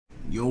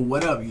Yo,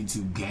 what up,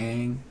 YouTube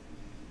gang?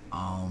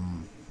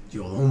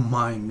 Yo, don't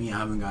mind me. I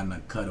haven't gotten a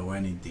cut or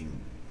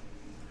anything.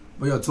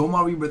 But yo, to all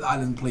my Rebirth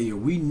Island player,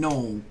 we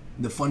know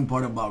the fun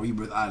part about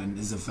Rebirth Island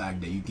is the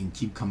fact that you can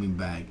keep coming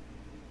back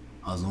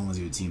as long as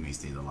your teammate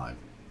stays alive,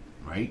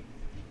 right?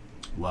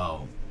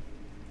 Well,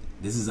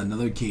 this is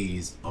another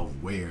case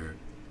of where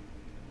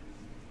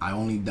I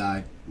only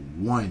died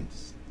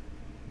once,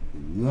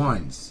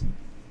 and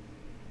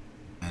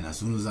as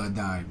soon as I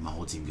died, my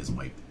whole team gets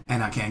wiped,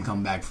 and I can't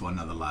come back for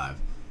another live.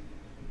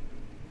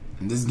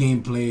 In this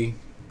gameplay,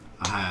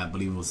 I had, I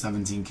believe it was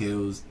 17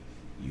 kills.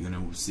 You're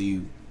gonna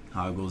see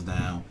how it goes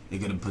down. It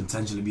could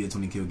potentially be a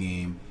 20 kill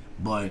game,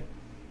 but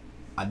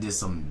I did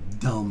some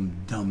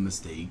dumb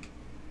mistake,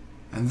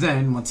 and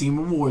then my team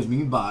rewards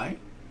me by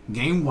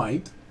getting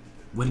wiped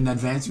with an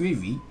advanced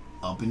UAV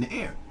up in the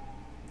air.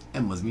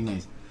 It must be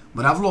nice.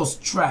 But I've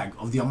lost track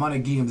of the amount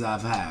of games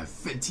I've had,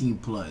 15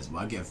 plus,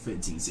 where I get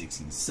 15,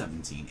 16,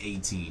 17,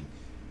 18,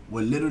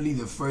 where literally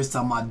the first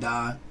time I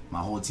die, my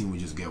whole team would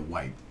just get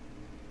wiped.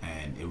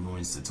 And it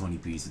ruins to 20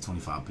 piece, to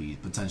 25 piece,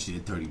 potentially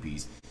a 30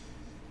 piece.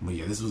 But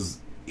yeah, this was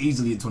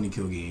easily a 20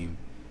 kill game.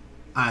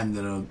 I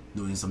ended up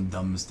doing some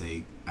dumb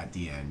mistake at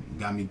the end.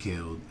 Got me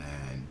killed,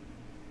 and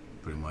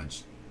pretty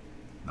much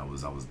that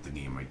was the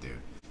game right there.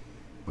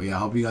 But yeah, I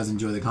hope you guys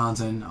enjoy the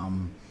content.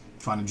 I'm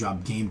trying to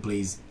drop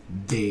gameplays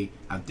day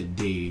after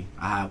day.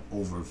 I have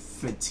over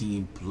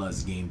 15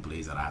 plus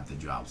gameplays that I have to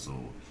drop, so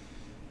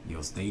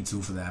yo, stay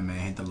tuned for that, man.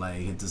 Hit the like,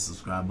 hit the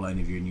subscribe button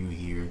if you're new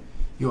here,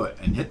 yo,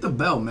 and hit the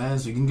bell, man,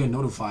 so you can get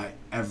notified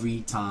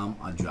every time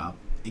I drop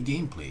a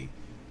gameplay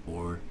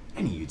or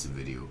any YouTube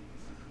video.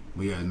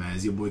 But yeah, man,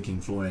 it's your boy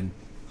Kingflowh, and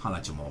holla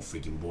at your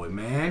motherfucking boy,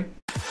 man.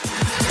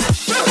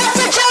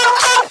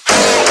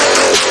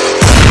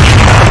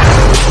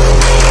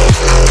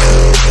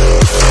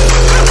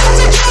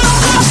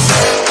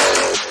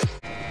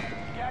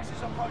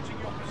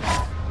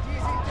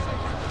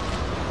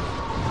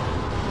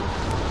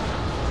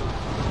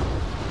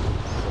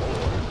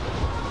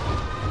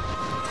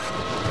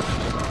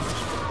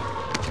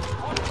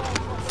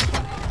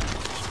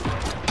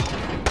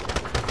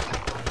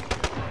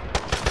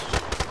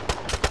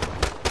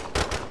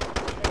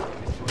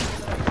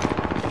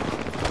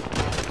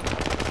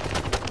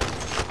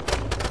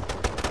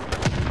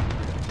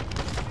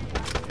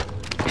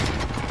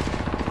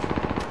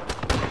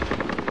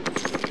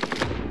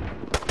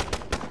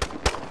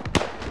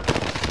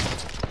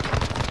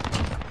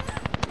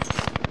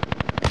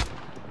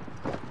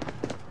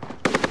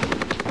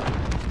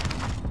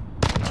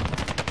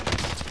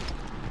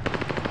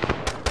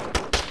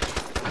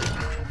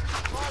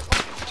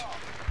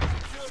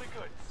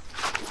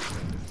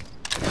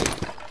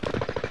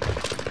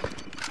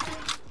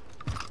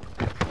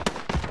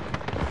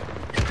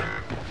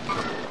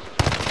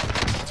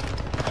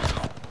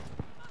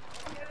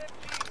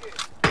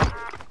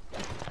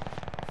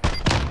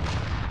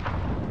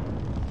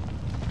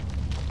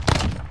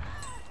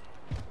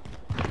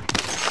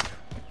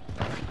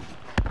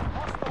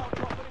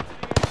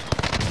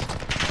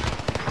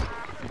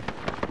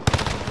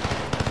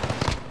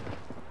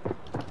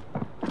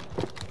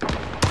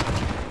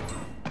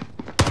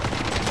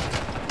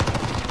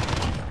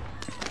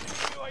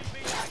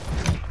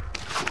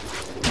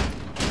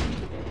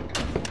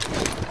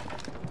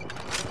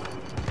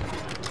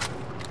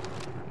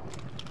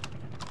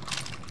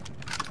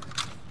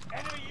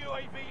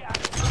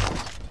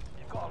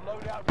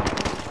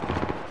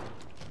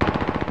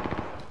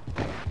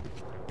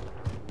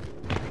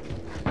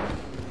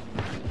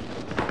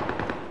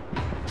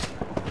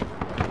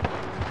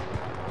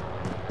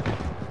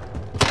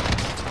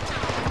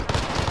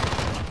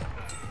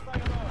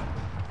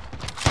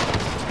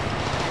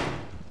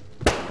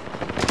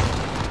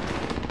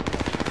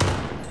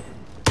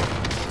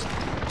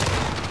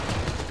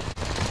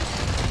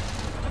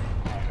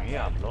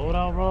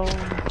 Loadout, bro.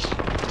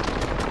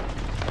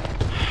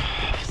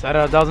 Said it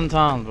 1,000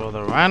 times, bro.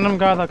 The random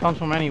guy that comes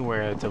from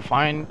anywhere to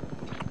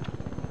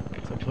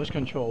push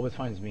control always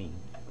finds me.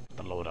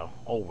 The loadout,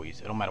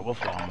 always. It don't matter what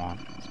floor I'm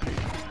on. It's crazy.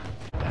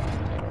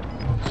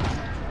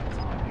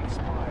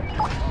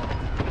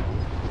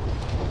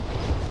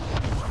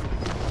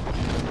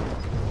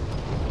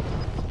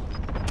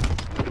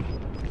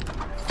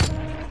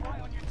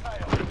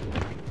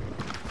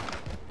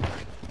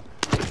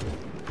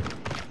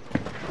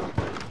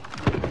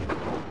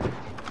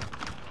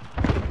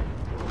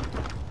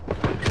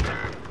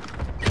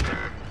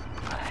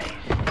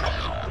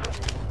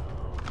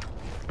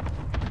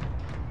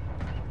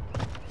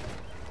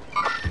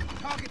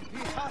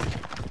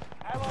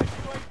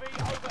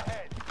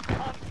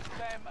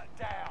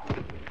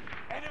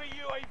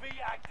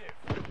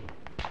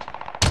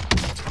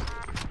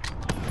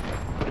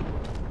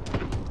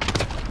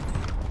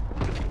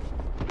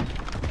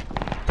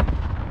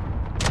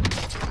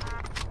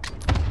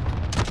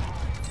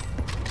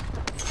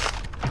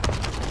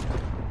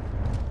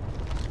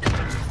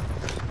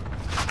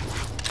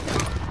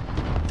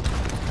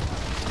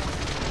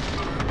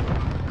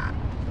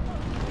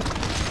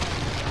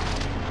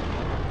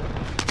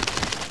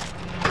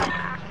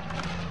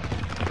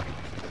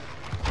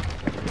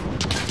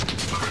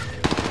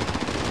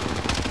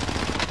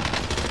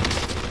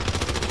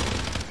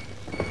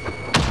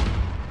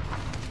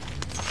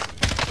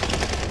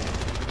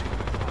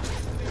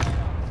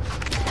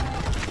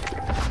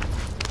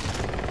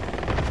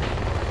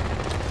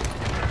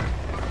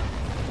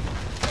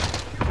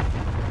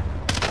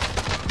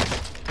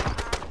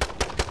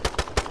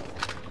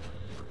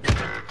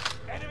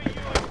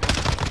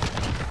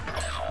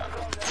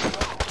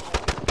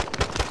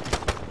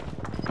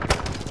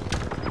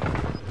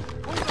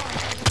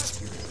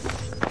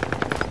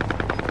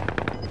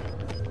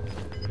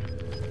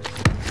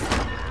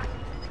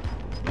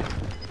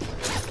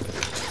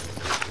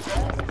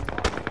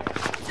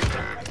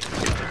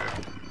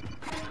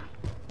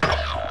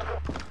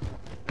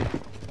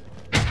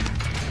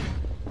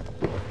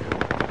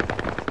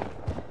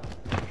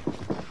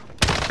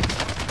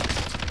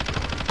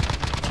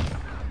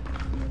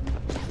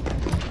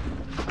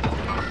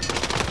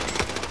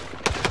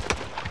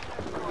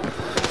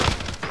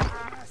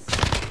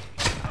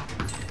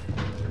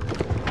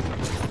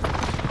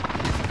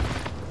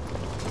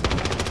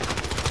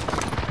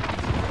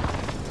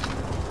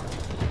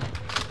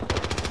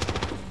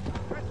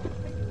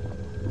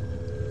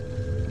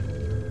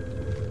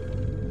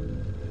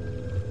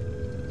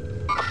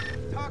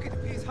 Target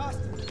appears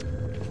hostile.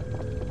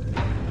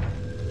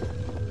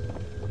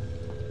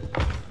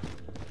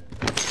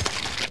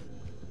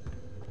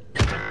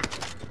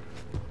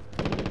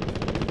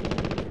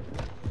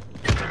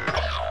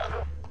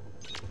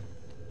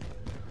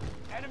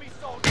 Enemy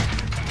soldier.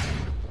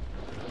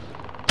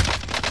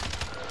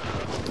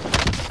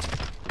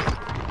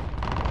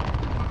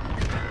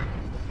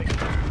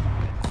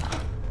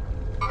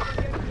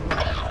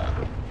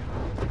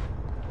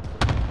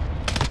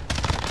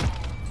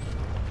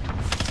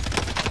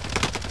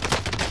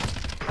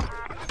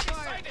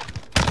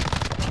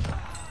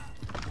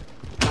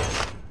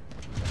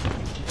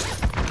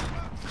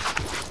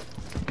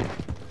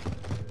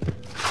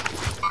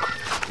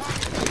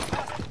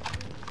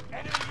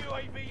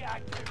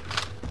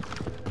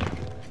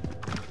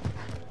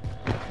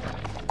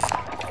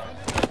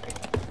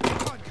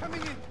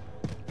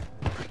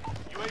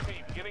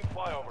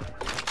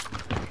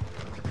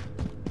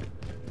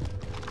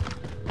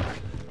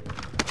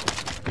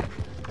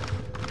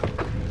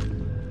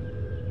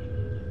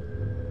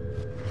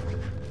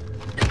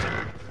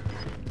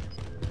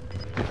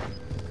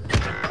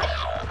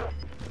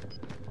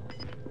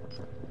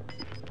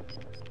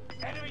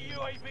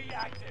 UAV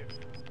active.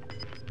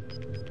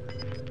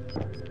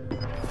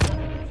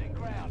 Losing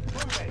ground.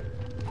 Moving.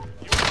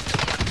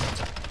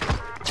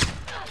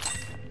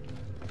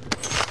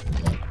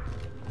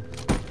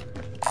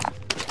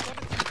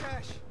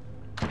 Cash.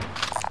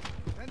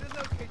 And the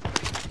location.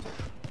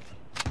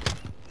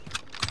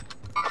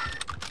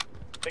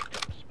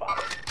 Victim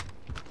spotted.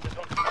 This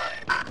one's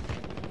mine.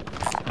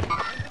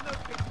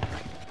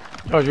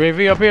 George, UAV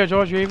up here,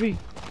 George, UAV.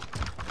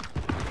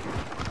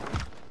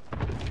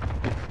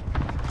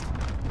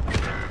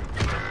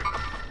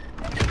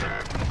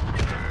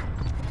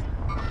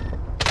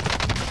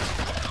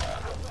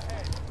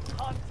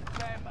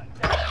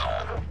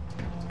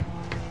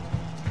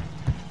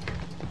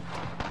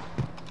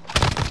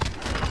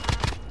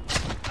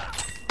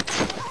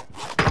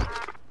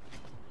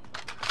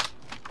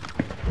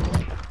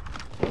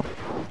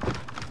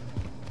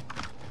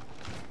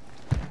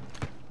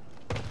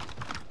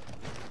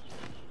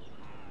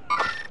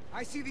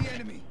 I see the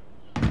enemy.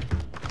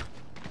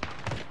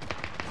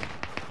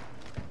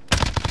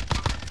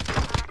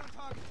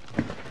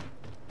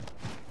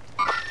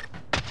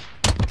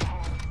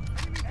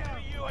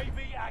 Enemy UAV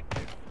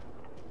active.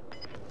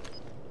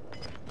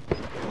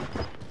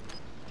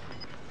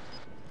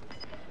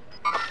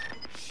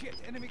 Shit,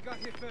 enemy got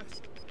here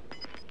first.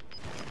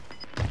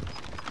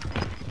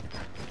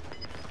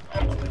 To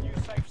the new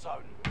safe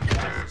zone.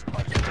 Gas is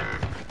close.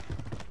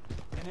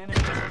 An enemy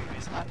team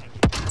is hunting you.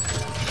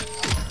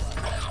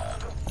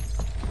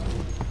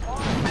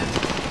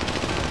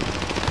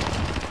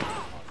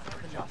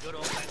 Good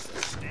old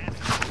standing.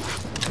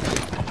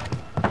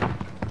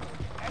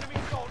 Enemy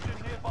soldiers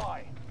nearby.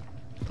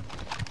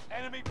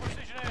 Enemy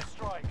precision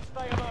airstrike.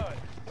 Stay alert.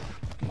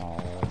 No.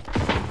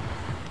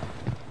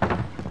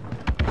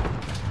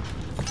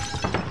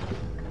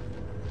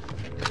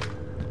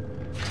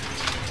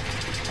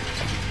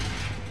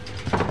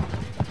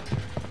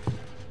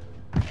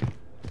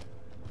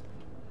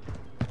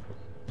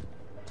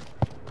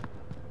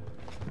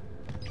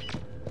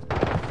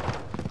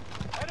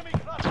 Enemy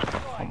cluster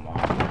strike.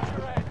 Watch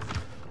your heads.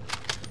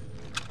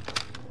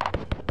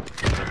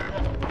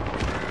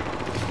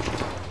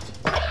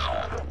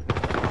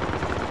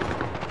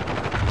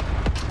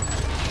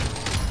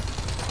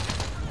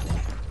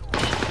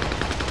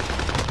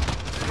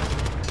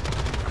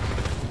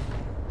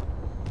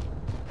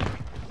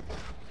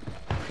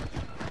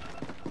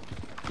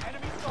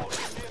 Enemy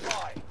soldiers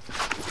nearby.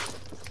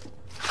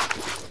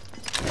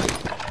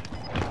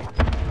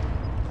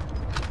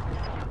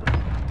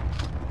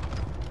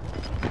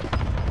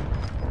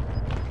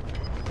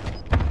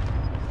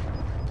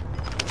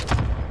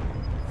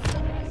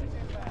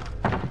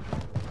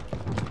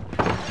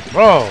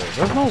 Bro,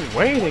 there's no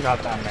way they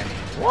got that many.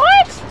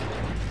 What?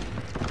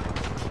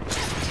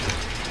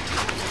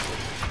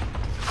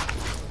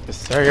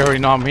 This area already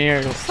know I'm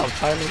here. Yo,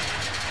 subtitles.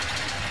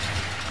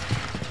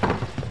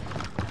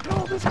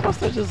 Yo, this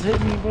buster just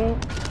hit me, bro.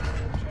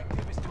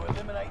 Objective is to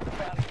eliminate the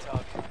bounty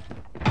target.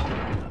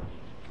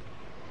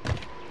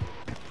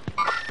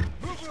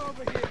 Move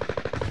over here.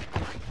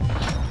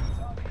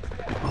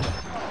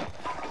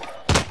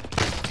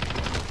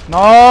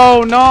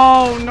 No,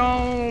 no,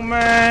 no,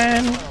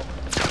 man.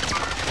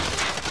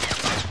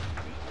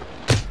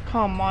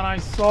 Come on, I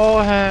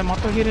saw him. I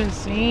thought he didn't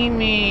see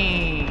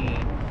me.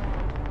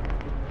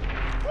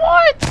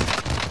 What?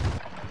 Oh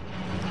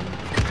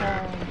my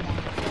God,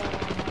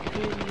 I'm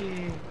an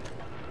idiot.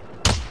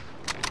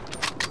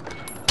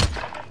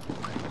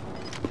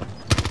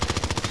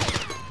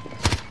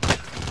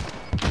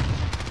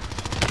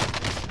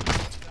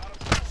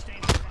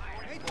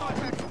 Hey,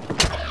 contact.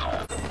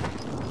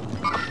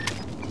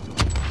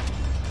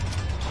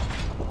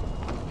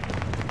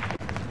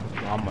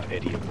 I'm an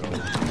idiot, bro.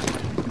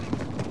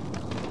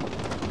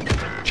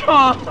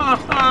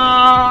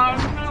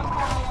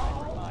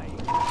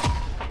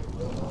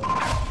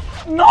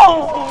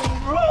 No,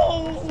 bro.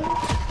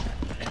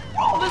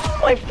 Bro, this is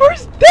my my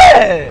first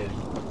death!